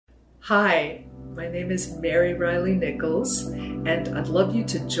Hi, my name is Mary Riley Nichols, and I'd love you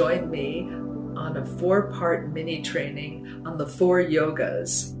to join me on a 4-part mini training on the 4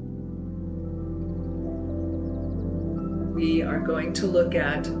 yogas. We are going to look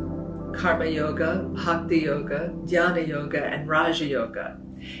at Karma Yoga, Bhakti Yoga, Dhyana Yoga, and Raja Yoga.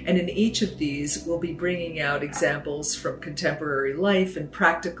 And in each of these, we'll be bringing out examples from contemporary life and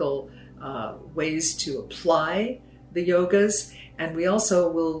practical ways to apply the yogas. And we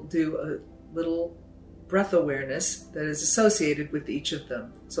also will do a little breath awareness that is associated with each of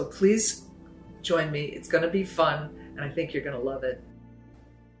them. So please join me. It's going to be fun, and I think you're going to love it.